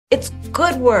It's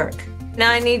good work.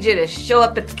 Now I need you to show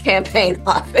up at the campaign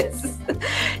office.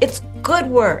 It's good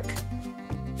work.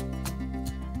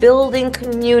 Building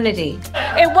community.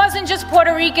 It wasn't just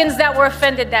Puerto Ricans that were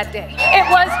offended that day. It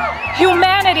was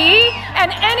humanity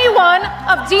and anyone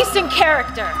of decent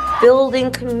character.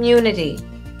 Building community.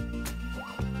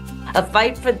 A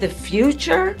fight for the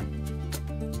future.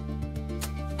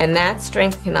 And that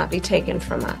strength cannot be taken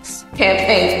from us.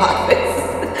 Campaign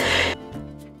office.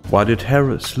 Why did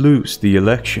Harris lose the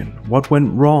election? What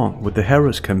went wrong with the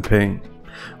Harris campaign?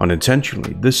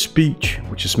 Unintentionally, this speech,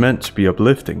 which is meant to be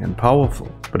uplifting and powerful,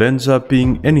 but ends up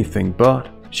being anything but,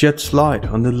 sheds light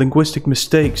on the linguistic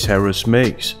mistakes Harris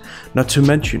makes, not to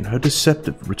mention her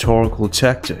deceptive rhetorical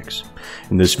tactics.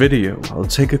 In this video, I'll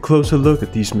take a closer look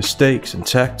at these mistakes and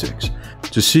tactics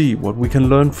to see what we can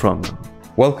learn from them.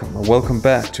 Welcome or welcome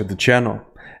back to the channel.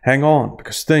 Hang on,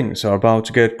 because things are about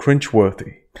to get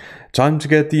cringeworthy. Time to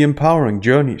get the empowering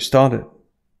journey started.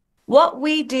 What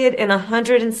we did in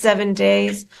 107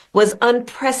 days was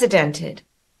unprecedented.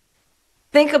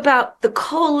 Think about the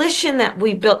coalition that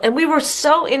we built, and we were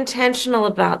so intentional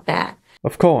about that.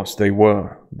 Of course they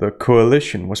were. The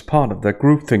coalition was part of their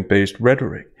groupthink-based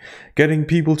rhetoric, getting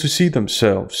people to see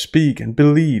themselves, speak and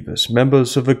believe as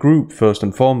members of a group first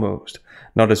and foremost,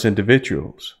 not as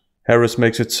individuals. Harris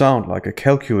makes it sound like a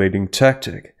calculating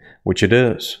tactic, which it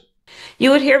is.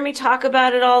 You would hear me talk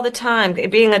about it all the time.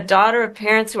 Being a daughter of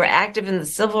parents who are active in the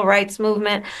civil rights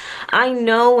movement, I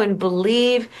know and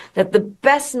believe that the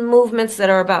best movements that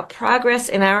are about progress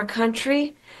in our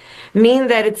country mean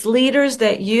that its leaders,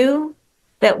 that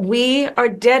we are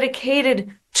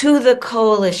dedicated to the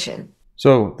coalition.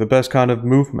 So, the best kind of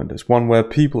movement is one where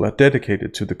people are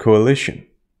dedicated to the coalition.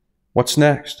 What's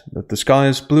next? That the sky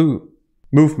is blue?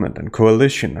 Movement and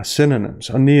coalition are synonyms,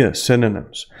 or near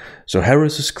synonyms, so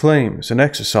Harris's claim is an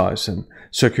exercise in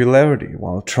circularity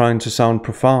while trying to sound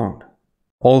profound.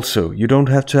 Also, you don't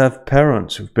have to have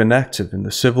parents who've been active in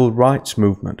the civil rights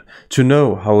movement to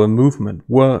know how a movement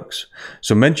works,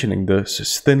 so mentioning this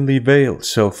is thinly veiled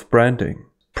self-branding.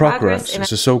 Progress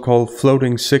is a so-called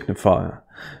floating signifier.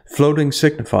 Floating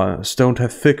signifiers don't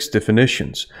have fixed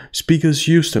definitions. Speakers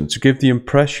use them to give the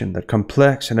impression that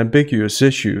complex and ambiguous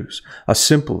issues are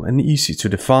simple and easy to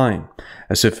define,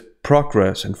 as if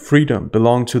progress and freedom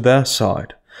belong to their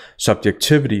side.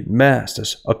 Subjectivity masked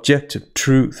as objective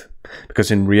truth, because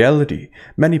in reality,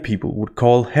 many people would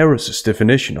call Harris's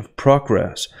definition of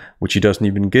progress, which he doesn't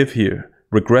even give here,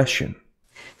 regression.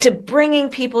 To bringing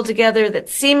people together that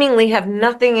seemingly have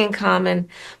nothing in common,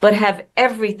 but have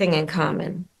everything in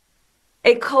common.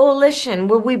 A coalition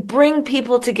where we bring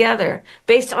people together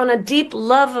based on a deep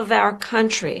love of our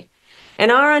country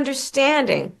and our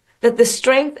understanding that the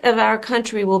strength of our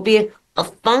country will be a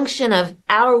function of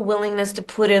our willingness to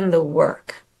put in the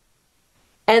work.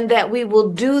 And that we will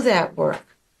do that work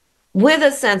with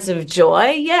a sense of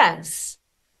joy, yes,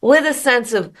 with a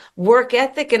sense of work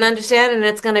ethic and understanding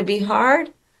it's going to be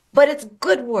hard. But it's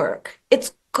good work.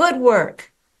 It's good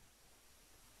work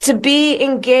to be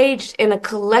engaged in a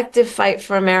collective fight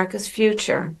for America's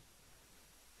future.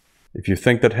 If you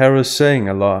think that Harris is saying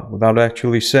a lot without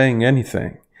actually saying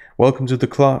anything, welcome to the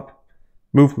club.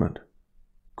 Movement.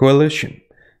 Coalition.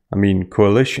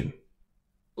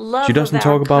 She doesn't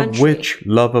talk about which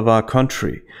love of our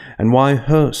country and why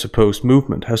her supposed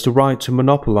movement has the right to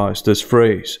monopolize this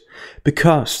phrase.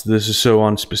 Because this is so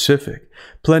unspecific,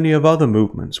 plenty of other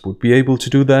movements would be able to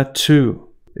do that too.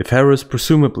 If Harris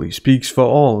presumably speaks for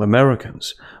all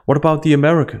Americans, what about the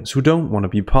Americans who don't want to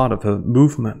be part of her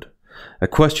movement? A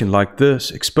question like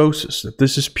this exposes that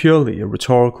this is purely a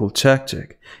rhetorical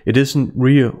tactic. It isn't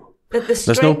real.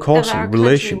 There's no causal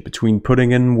relation between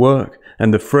putting in work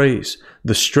and the phrase,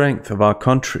 the strength of our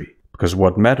country, because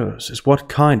what matters is what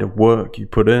kind of work you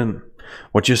put in,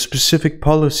 what your specific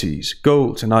policies,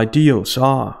 goals and ideals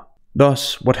are.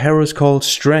 Thus, what Harris calls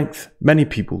strength, many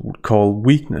people would call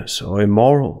weakness or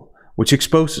immoral, which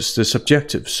exposes the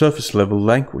subjective surface-level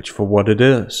language for what it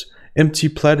is, empty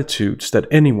platitudes that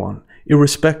anyone,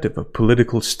 irrespective of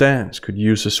political stance, could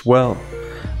use as well.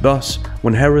 Thus,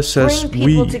 when Harris says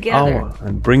we, our,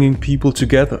 and bringing people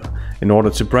together in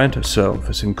order to brand herself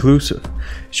as inclusive,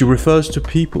 she refers to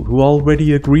people who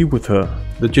already agree with her.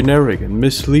 The generic and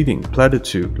misleading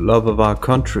platitude, love of our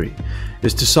country,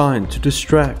 is designed to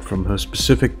distract from her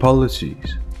specific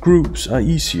policies. Groups are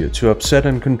easier to upset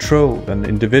and control than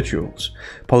individuals.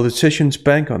 Politicians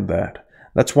bank on that.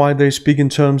 That's why they speak in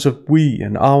terms of we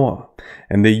and our,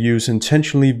 and they use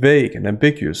intentionally vague and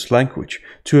ambiguous language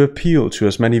to appeal to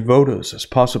as many voters as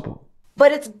possible.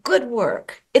 But it's good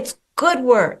work. It's good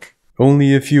work.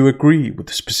 Only if you agree with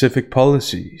the specific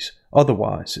policies,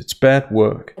 Otherwise, it's bad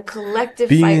work. A collective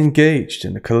Being fight. engaged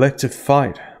in a collective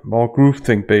fight, more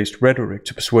groupthink-based rhetoric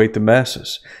to persuade the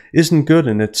masses, isn't good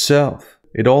in itself.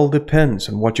 It all depends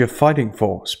on what you're fighting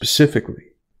for specifically.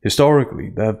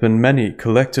 Historically, there have been many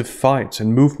collective fights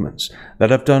and movements that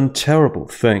have done terrible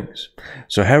things,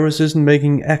 so Harris isn't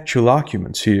making actual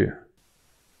arguments here.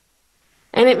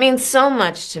 And it means so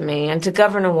much to me and to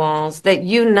Governor Walz that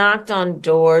you knocked on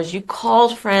doors, you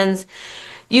called friends,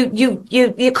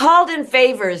 you called in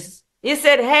favors. You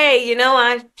said, hey, you know,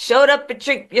 I showed up at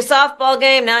your softball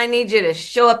game, now I need you to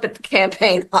show up at the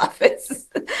campaign office.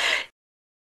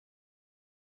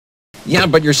 Yeah,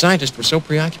 but your scientists were so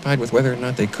preoccupied with whether or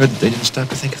not they could that they didn't stop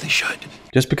to think if they should.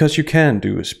 Just because you can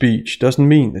do a speech doesn't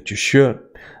mean that you should,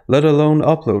 let alone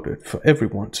upload it for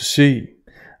everyone to see.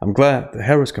 I'm glad the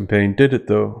Harris campaign did it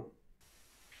though.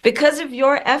 Because of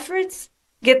your efforts,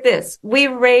 get this, we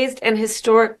raised an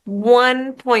historic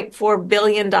 $1.4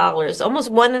 billion,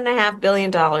 almost $1.5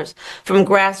 billion from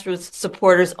grassroots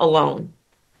supporters alone.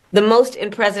 The most in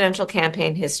presidential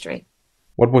campaign history.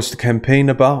 What was the campaign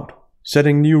about?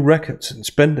 Setting new records in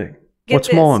spending.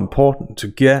 What's more important to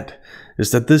get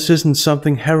is that this isn't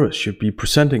something Harris should be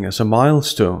presenting as a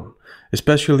milestone,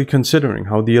 especially considering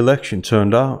how the election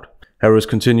turned out. Harris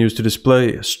continues to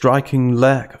display a striking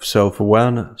lack of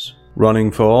self-awareness.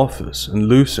 Running for office and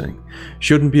losing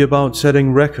shouldn't be about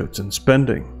setting records and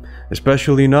spending,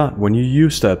 especially not when you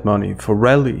use that money for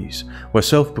rallies where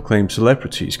self-proclaimed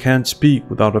celebrities can't speak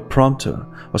without a prompter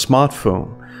or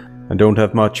smartphone and don't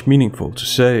have much meaningful to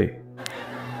say.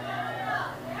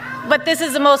 But this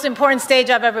is the most important stage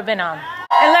I've ever been on.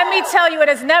 And let me tell you, it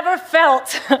has never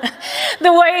felt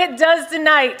the way it does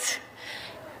tonight.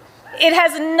 It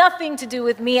has nothing to do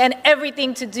with me and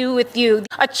everything to do with you.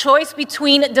 A choice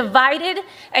between divided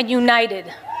and united.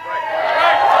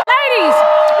 Ladies,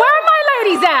 where are my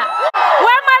ladies at?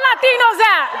 Where are my Latinos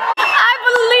at? I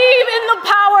believe in the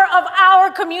power of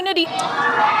our community. 1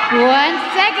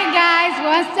 second, guys,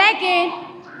 1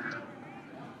 second.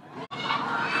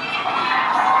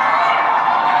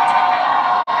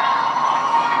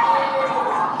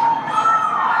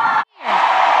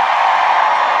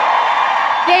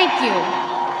 Thank you.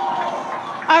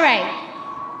 All right.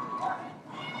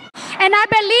 And I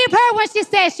believe her when she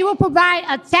said she will provide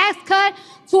a tax cut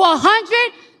to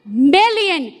 100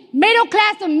 million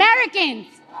middle-class Americans.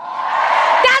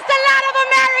 That's a lot of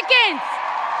Americans.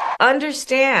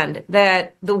 Understand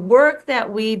that the work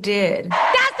that we did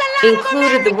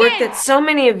included the work that so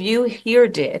many of you here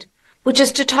did, which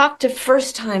is to talk to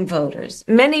first-time voters.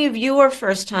 Many of you are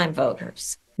first-time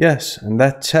voters. Yes, and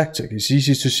that tactic is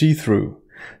easy to see through.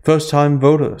 First-time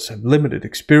voters have limited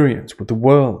experience with the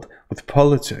world, with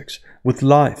politics, with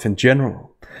life in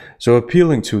general, so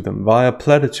appealing to them via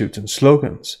platitudes and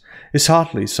slogans is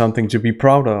hardly something to be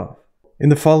proud of. In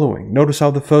the following, notice how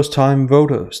the first-time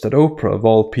voters that Oprah of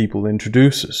all people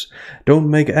introduces don't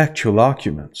make actual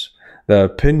arguments. Their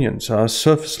opinions are as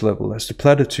surface level as the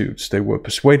platitudes they were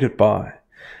persuaded by,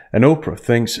 and Oprah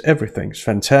thinks everything's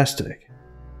fantastic.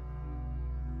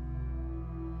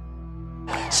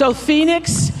 So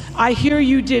Phoenix, I hear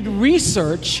you did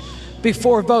research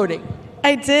before voting.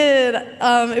 I did.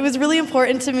 It was really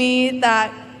important to me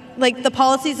that the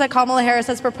policies that Kamala Harris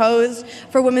has proposed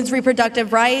for women's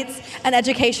reproductive rights and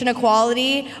education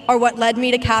equality are what led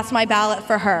me to cast my ballot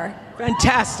for her.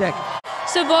 Fantastic.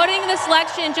 So voting this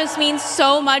election just means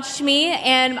so much to me,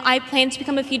 and I plan to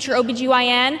become a future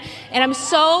OBGYN, and I'm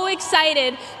so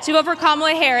excited to vote for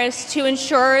Kamala Harris to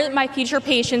ensure my future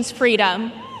patients'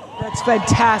 freedom. That's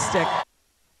fantastic.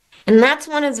 And that's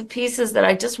one of the pieces that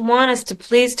I just want us to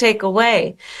please take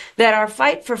away, that our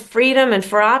fight for freedom and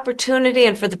for opportunity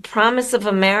and for the promise of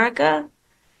America,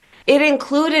 it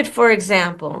included, for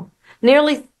example,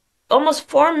 nearly almost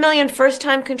 4 million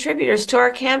first-time contributors to our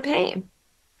campaign.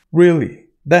 Really,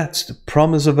 that's the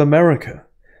promise of America,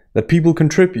 that people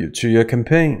contribute to your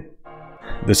campaign.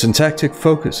 The syntactic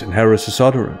focus in Harris's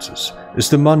utterances is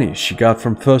the money she got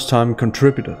from first-time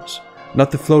contributors,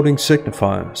 not the floating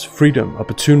signifiers, freedom,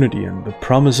 opportunity, and the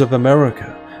promise of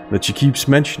America that she keeps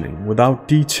mentioning without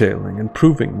detailing and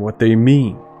proving what they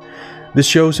mean. This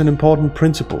shows an important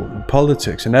principle in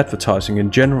politics and advertising in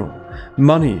general.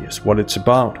 Money is what it's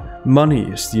about.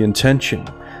 Money is the intention.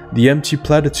 The empty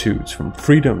platitudes from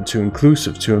freedom to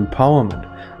inclusive to empowerment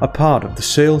are part of the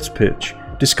sales pitch,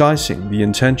 disguising the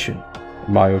intention.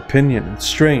 In my opinion, it's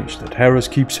strange that Harris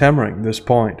keeps hammering this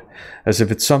point, as if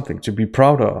it's something to be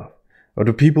proud of. Or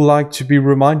do people like to be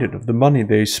reminded of the money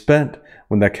they spent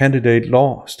when their candidate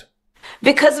lost?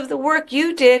 Because of the work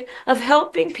you did of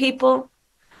helping people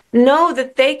know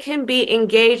that they can be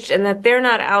engaged and that they're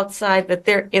not outside, that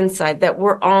they're inside, that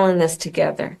we're all in this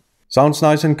together. Sounds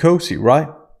nice and cozy, right?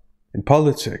 In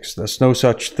politics, there's no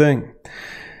such thing.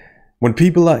 When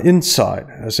people are inside,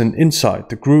 as in inside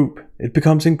the group, it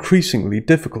becomes increasingly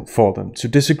difficult for them to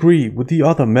disagree with the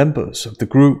other members of the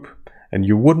group. And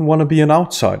you wouldn't want to be an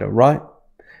outsider, right?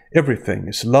 Everything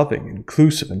is loving,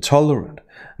 inclusive and tolerant,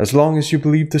 as long as you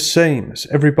believe the same as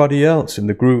everybody else in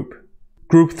the group.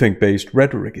 Groupthink-based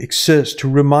rhetoric exists to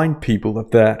remind people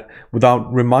of that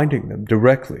without reminding them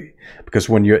directly, because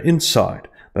when you're inside,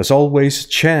 there's always a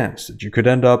chance that you could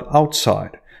end up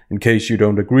outside in case you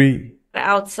don't agree.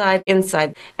 Outside,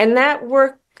 inside. And that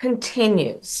work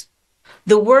continues.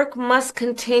 The work must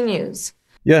continue.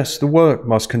 Yes, the work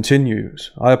must continue.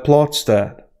 I applaud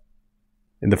that.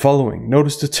 In the following,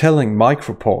 notice the telling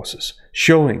micropauses,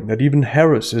 showing that even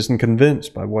Harris isn't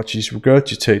convinced by what she's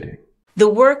regurgitating. The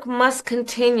work must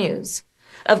continue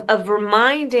of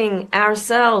reminding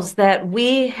ourselves that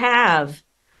we have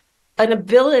an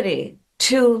ability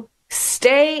to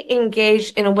stay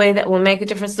engaged in a way that will make a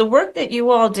difference. The work that you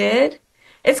all did,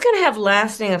 it's going to have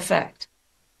lasting effect.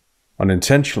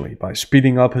 Unintentionally, by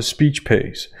speeding up her speech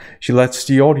pace, she lets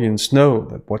the audience know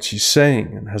that what she's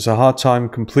saying and has a hard time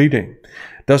completing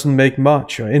doesn't make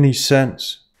much or any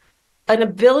sense. An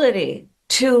ability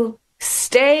to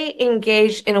stay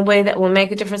engaged in a way that will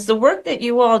make a difference. The work that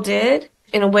you all did,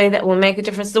 in a way that will make a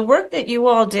difference. The work that you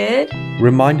all did.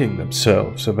 Reminding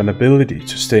themselves of an ability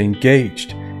to stay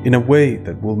engaged in a way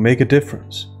that will make a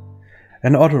difference.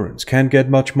 An utterance can't get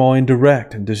much more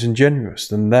indirect and disingenuous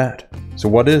than that. So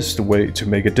what is the way to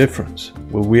make a difference?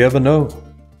 Will we ever know?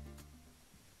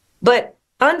 But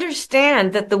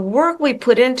understand that the work we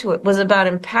put into it was about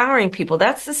empowering people.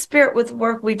 That's the spirit with the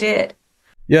work we did.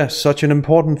 Yes, such an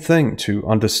important thing to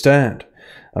understand.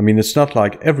 I mean, it's not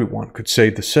like everyone could say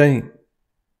the same.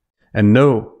 And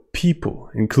no,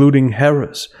 people, including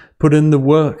Harris, put in the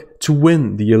work to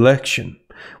win the election.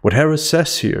 What Harris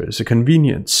says here is a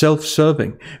convenient,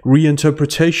 self-serving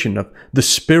reinterpretation of the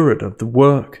spirit of the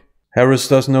work. Harris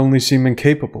doesn't only seem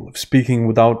incapable of speaking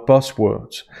without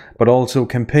buzzwords, but also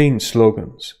campaign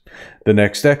slogans. The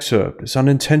next excerpt is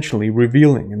unintentionally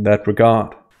revealing in that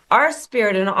regard. Our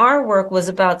spirit in our work was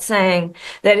about saying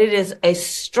that it is a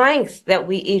strength that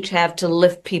we each have to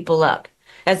lift people up,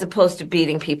 as opposed to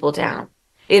beating people down.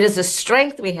 It is a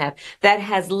strength we have that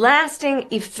has lasting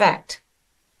effect.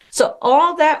 So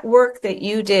all that work that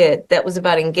you did that was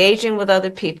about engaging with other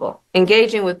people,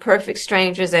 engaging with perfect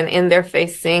strangers and in their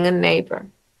face seeing a neighbor,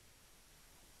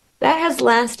 that has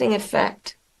lasting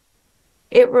effect.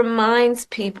 It reminds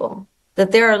people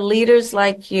that there are leaders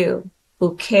like you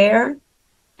who care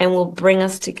and will bring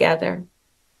us together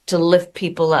to lift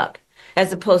people up,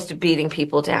 as opposed to beating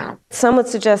people down. Some would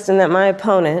suggest that my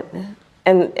opponent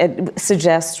and it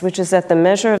suggests, which is that the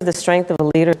measure of the strength of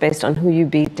a leader is based on who you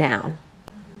beat down.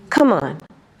 Come on.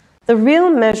 The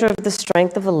real measure of the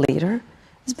strength of a leader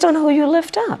is based on who you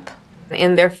lift up.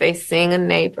 In their face seeing a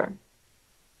neighbor.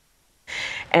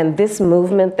 And this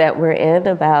movement that we're in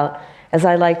about, as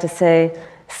I like to say,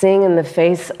 seeing in the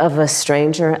face of a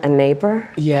stranger a neighbor.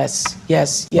 Yes.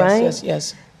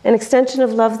 Right? An extension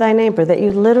of love thy neighbor, that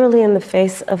you literally in the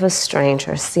face of a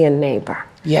stranger see a neighbor.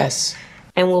 Yes.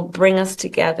 And will bring us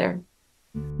together.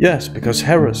 Yes, because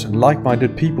Harris and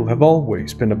like-minded people have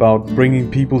always been about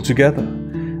bringing people together.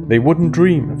 They wouldn't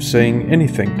dream of saying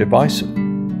anything divisive.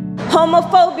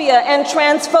 Homophobia and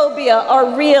transphobia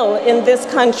are real in this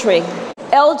country.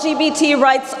 LGBT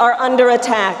rights are under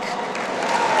attack.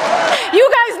 You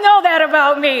guys know that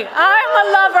about me. I'm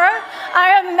a lover.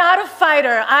 I am not a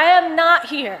fighter. I am not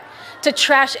here to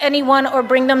trash anyone or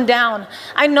bring them down.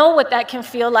 I know what that can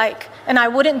feel like, and I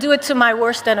wouldn't do it to my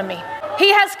worst enemy. He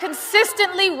has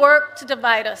consistently worked to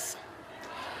divide us.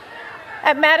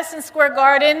 At Madison Square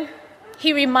Garden,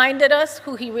 he reminded us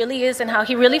who he really is and how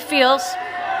he really feels.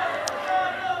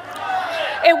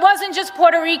 It wasn't just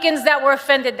Puerto Ricans that were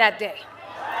offended that day,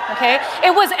 okay?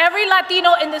 It was every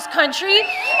Latino in this country.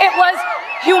 It was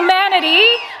humanity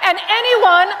and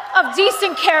anyone of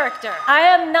decent character. I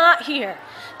am not here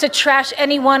to trash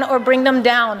anyone or bring them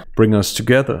down. Bring us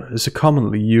together is a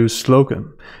commonly used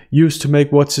slogan, used to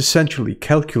make what's essentially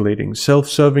calculating,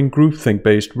 self-serving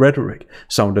groupthink-based rhetoric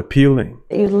sound appealing.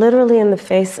 You literally in the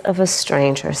face of a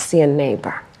stranger see a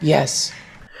neighbor. Yes.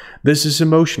 This is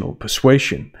emotional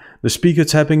persuasion, the speaker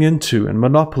tapping into and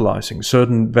monopolizing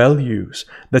certain values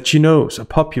that she knows are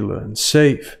popular and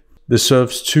safe. This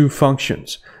serves two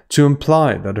functions: to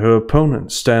imply that her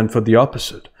opponents stand for the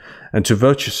opposite, and to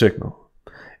virtue signal.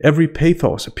 Every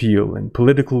pathos appeal in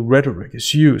political rhetoric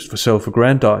is used for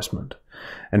self-aggrandizement.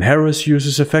 and Harris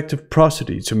uses effective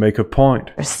prosody to make her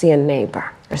point. Or see a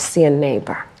neighbor, or see a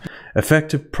neighbor.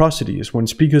 Effective prosody is when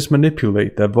speakers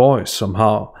manipulate their voice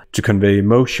somehow to convey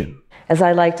emotion. As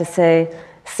I like to say,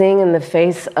 seeing in the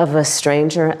face of a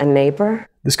stranger a neighbor.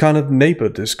 This kind of neighbor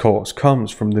discourse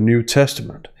comes from the New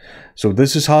Testament, so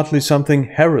this is hardly something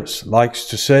Harris likes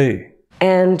to say.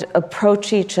 And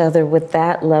approach each other with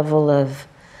that level of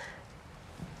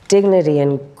dignity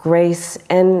and grace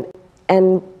and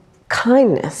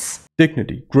kindness.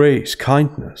 Dignity, grace,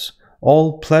 kindness,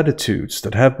 all platitudes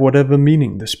that have whatever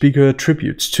meaning the speaker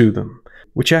attributes to them,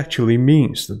 which actually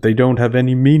means that they don't have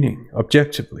any meaning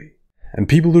objectively. And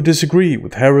people who disagree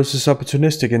with Harris's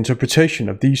opportunistic interpretation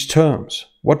of these terms,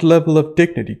 what level of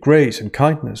dignity, grace, and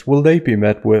kindness will they be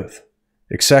met with?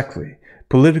 Exactly.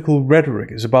 Political rhetoric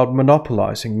is about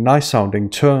monopolizing nice-sounding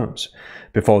terms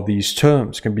before these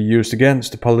terms can be used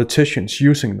against the politicians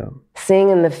using them. Seeing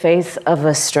in the face of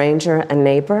a stranger a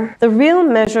neighbor, the real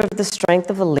measure of the strength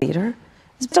of a leader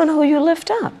is based on who you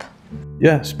lift up.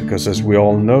 Yes, because as we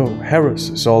all know, Harris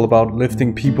is all about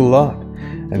lifting people up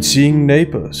and seeing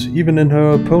neighbors, even in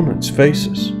her opponents'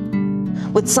 faces.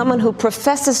 With someone who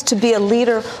professes to be a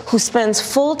leader who spends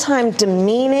full time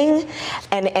demeaning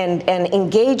and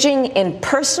engaging in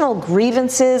personal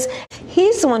grievances,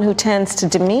 he's the one who tends to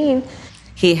demean.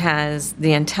 He has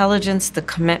the intelligence, the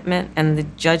commitment, and the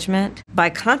judgment. By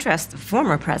contrast, the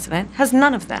former president has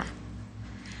none of that.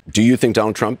 Do you think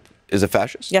Donald Trump is a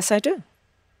fascist? Yes, I do.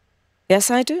 Yes,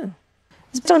 I do.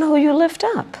 It's based on who you lift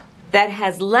up. That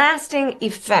has lasting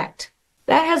effect.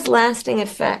 That has lasting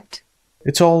effect.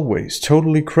 It's always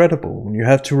totally credible when you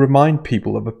have to remind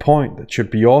people of a point that should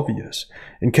be obvious,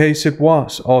 in case it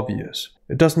was obvious.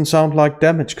 It doesn't sound like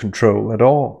damage control at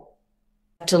all.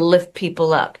 To lift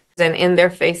people up and in their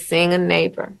face seeing a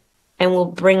neighbor and will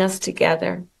bring us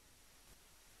together.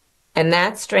 And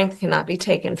that strength cannot be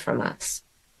taken from us.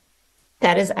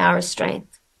 That is our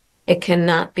strength. It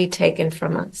cannot be taken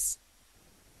from us.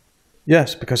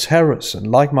 Yes, because Harris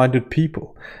and like-minded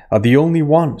people are the only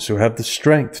ones who have the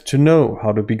strength to know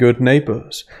how to be good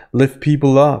neighbors, lift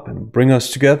people up and bring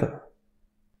us together.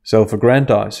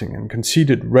 Self-aggrandizing and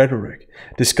conceited rhetoric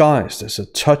disguised as a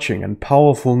touching and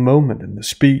powerful moment in the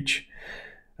speech.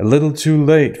 A little too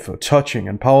late for touching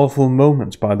and powerful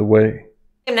moments, by the way.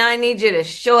 Now I need you to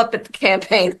show up at the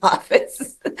campaign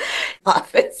office.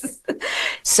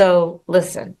 So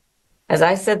listen, as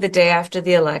I said the day after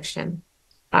the election,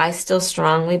 I still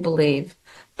strongly believe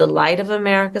the light of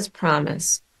America's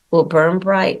promise will burn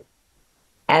bright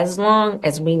as long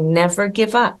as we never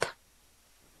give up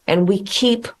and we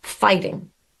keep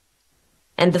fighting.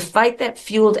 And the fight that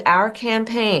fueled our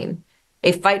campaign,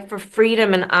 a fight for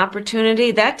freedom and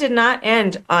opportunity, that did not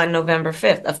end on November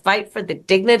 5th. A fight for the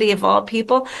dignity of all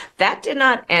people, that did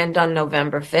not end on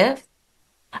November 5th.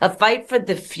 A fight for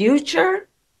the future,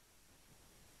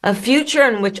 a future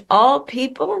in which all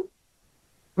people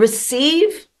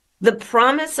receive the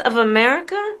promise of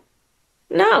America?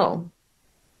 No.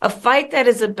 A fight that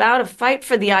is about a fight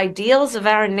for the ideals of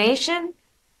our nation,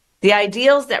 the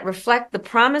ideals that reflect the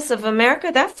promise of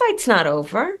America, that fight's not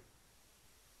over.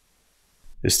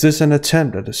 Is this an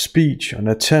attempt at a speech, an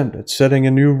attempt at setting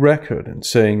a new record and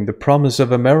saying the promise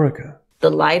of America?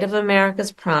 The light of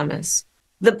America's promise.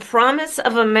 The promise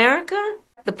of America?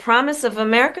 The promise of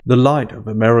America? The light of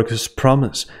America's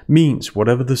promise means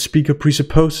whatever the speaker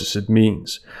presupposes it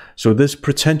means. So this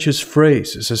pretentious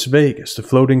phrase is as vague as the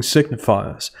floating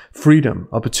signifiers, freedom,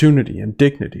 opportunity, and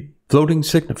dignity. Floating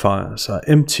signifiers are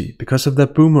empty because of their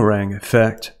boomerang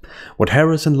effect. What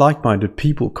Harris and like-minded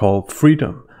people call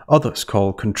freedom, others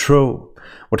call control.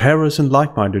 What Harris and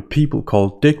like-minded people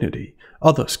call dignity,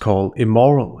 others call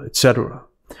immoral, etc.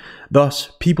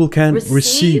 Thus, people can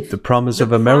receive the promise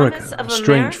of America, a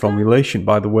strange formulation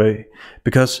by the way,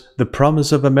 because the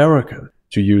promise of America,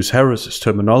 to use Harris's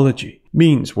terminology,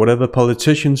 means whatever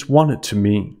politicians want it to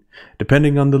mean,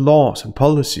 depending on the laws and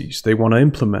policies they want to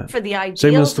implement.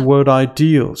 Same as the word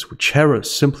ideals, which Harris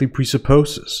simply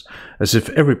presupposes, as if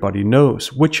everybody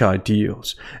knows which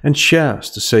ideals, and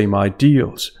shares the same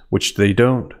ideals, which they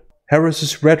don't.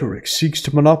 Harris's rhetoric seeks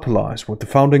to monopolize what the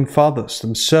Founding Fathers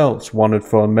themselves wanted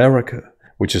for America,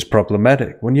 which is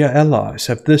problematic when your allies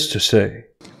have this to say.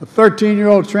 A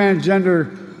 13-year-old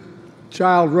transgender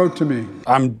child wrote to me.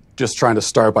 I'm just trying to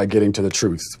start by getting to the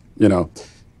truth, you know.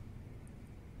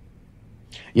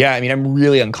 Yeah, I mean, I'm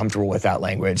really uncomfortable with that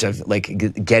language of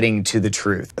like getting to the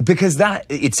truth, because that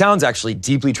it sounds actually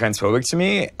deeply transphobic to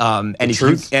me. And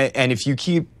if you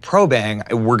keep probing,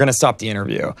 we're gonna stop the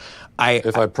interview.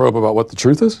 If I probe about what the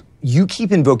truth is, you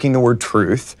keep invoking the word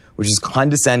truth, which is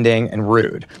condescending and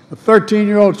rude. A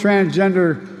 13-year-old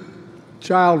transgender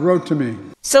child wrote to me.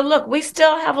 So look, we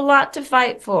still have a lot to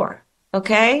fight for,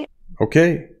 okay?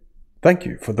 Okay. Thank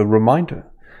you for the reminder,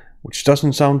 which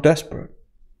doesn't sound desperate.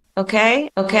 Okay?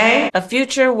 A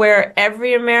future where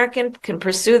every American can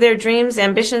pursue their dreams,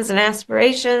 ambitions, and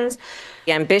aspirations.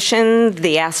 The ambition,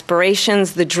 the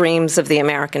aspirations, the dreams of the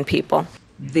American people.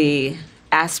 The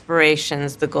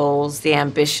aspirations, the goals, the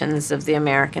ambitions of the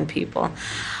American people.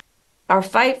 Our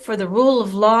fight for the rule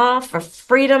of law, for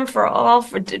freedom for all,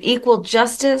 for equal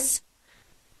justice.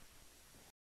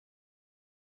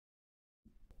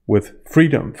 With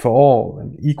freedom for all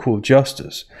and equal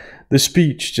justice, the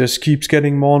speech just keeps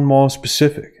getting more and more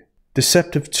specific.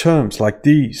 Deceptive terms like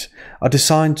these are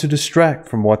designed to distract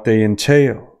from what they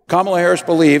entail. Kamala Harris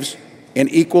believes in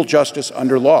equal justice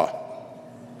under law.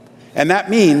 And that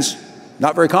means,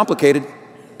 not very complicated,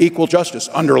 equal justice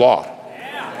under law.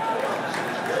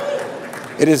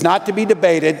 It is not to be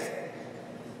debated.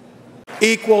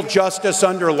 Equal justice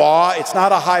under law, it's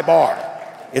not a high bar.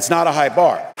 It's not a high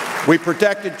bar. We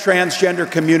protected transgender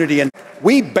community and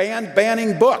we banned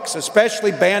banning books,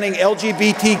 especially banning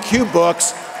LGBTQ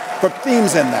books for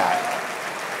themes in that.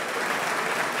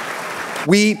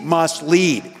 We must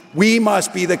lead. We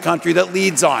must be the country that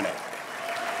leads on it.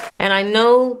 And I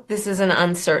know this is an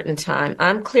uncertain time.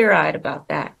 I'm clear-eyed about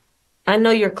that. I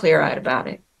know you're clear-eyed about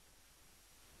it.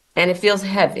 And it feels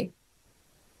heavy.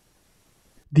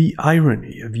 The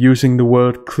irony of using the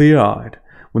word clear-eyed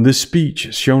when this speech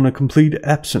has shown a complete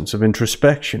absence of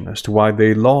introspection as to why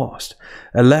they lost,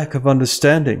 a lack of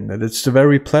understanding that it's the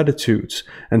very platitudes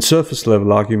and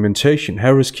surface-level argumentation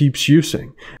Harris keeps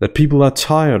using that people are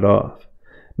tired of.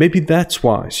 Maybe that's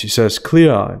why she says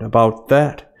clear-eyed about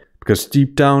that, because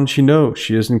deep down she knows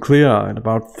she isn't clear-eyed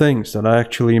about things that are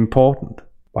actually important.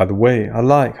 By the way, I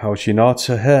like how she nods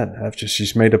her head after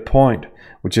she's made a point,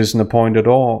 which isn't a point at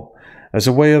all, as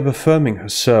a way of affirming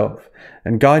herself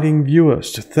and guiding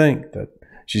viewers to think that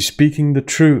she's speaking the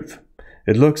truth.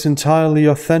 It looks entirely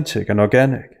authentic and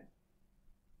organic.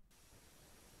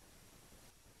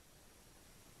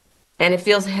 And it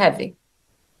feels heavy.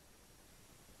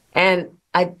 And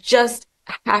I just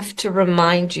have to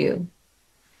remind you,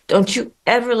 don't you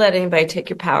ever let anybody take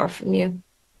your power from you.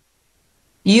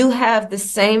 You have the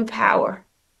same power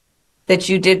that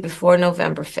you did before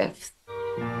November 5th.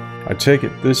 I take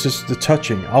it this is the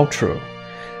touching outro.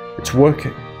 It's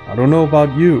working. I don't know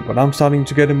about you, but I'm starting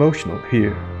to get emotional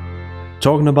here.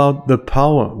 Talking about the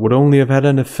power would only have had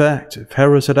an effect if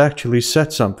Harris had actually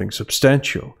said something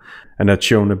substantial and had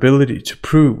shown ability to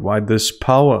prove why this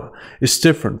power is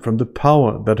different from the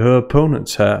power that her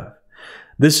opponents have.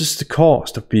 This is the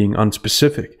cost of being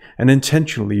unspecific and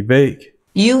intentionally vague.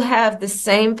 You have the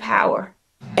same power.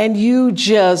 And you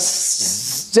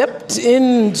just stepped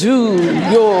into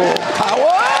your power?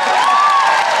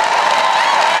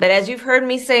 But as you've heard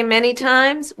me say many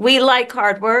times, we like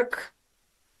hard work.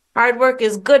 Hard work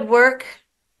is good work.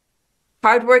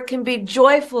 Hard work can be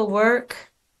joyful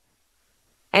work.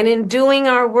 And in doing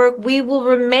our work, we will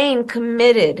remain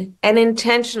committed and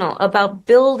intentional about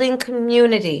building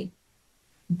community,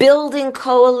 building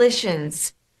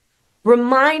coalitions,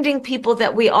 reminding people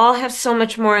that we all have so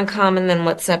much more in common than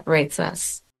what separates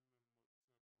us.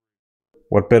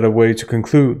 What better way to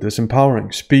conclude this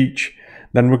empowering speech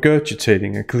than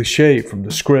regurgitating a cliché from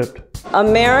the script?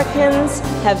 Americans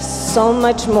have so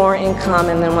much more in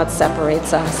common than what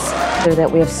separates us.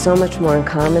 That we have so much more in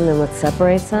common than what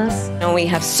separates us. And we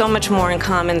have so much more in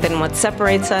common than what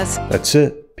separates us. That's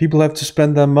it. People have to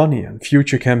spend their money on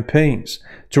future campaigns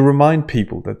to remind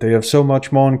people that they have so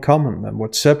much more in common than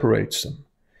what separates them.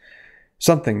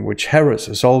 Something which Harris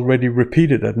has already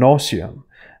repeated ad nauseum,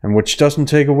 and which doesn't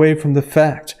take away from the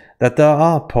fact that there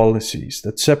are policies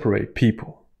that separate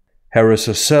people. Harris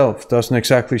herself doesn't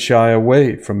exactly shy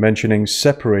away from mentioning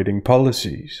separating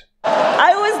policies.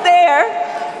 I was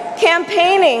there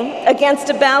campaigning against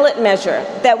a ballot measure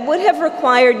that would have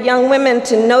required young women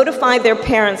to notify their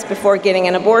parents before getting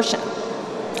an abortion.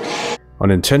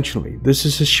 Unintentionally, this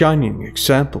is a shining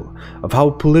example of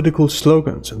how political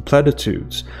slogans and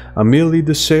platitudes are merely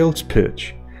the sales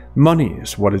pitch. Money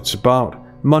is what it's about.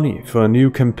 Money for a new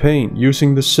campaign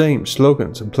using the same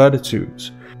slogans and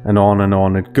platitudes. And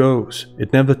on it goes.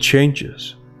 It never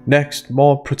changes. Next,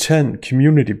 more pretend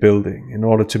community building in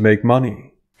order to make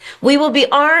money. We will be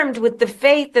armed with the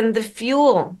faith and the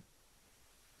fuel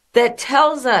that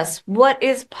tells us what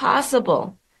is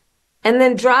possible and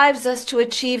then drives us to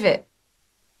achieve it.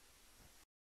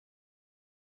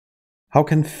 How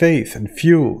can faith and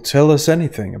fuel tell us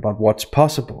anything about what's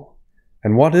possible?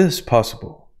 And what is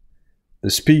possible? The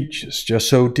speech is just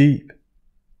so deep.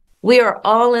 We are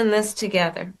all in this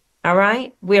together, all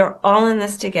right? We are all in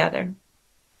this together.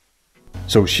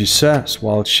 So she says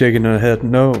while shaking her head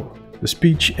no. The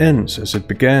speech ends as it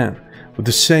began, with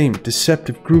the same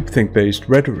deceptive groupthink-based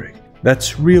rhetoric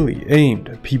that's really aimed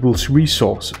at people's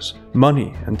resources,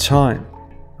 money and time.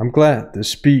 I'm glad this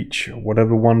speech, or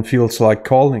whatever one feels like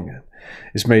calling it,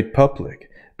 is made public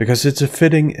because it's a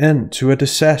fitting end to a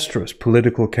disastrous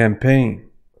political campaign.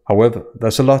 However,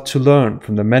 there's a lot to learn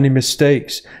from the many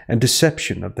mistakes and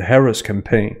deception of the Harris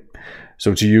campaign.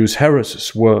 So to use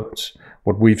Harris's words,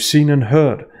 what we've seen and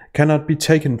heard cannot be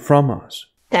taken from us.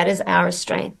 That is our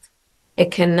strength.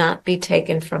 It cannot be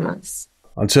taken from us.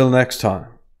 Until next time.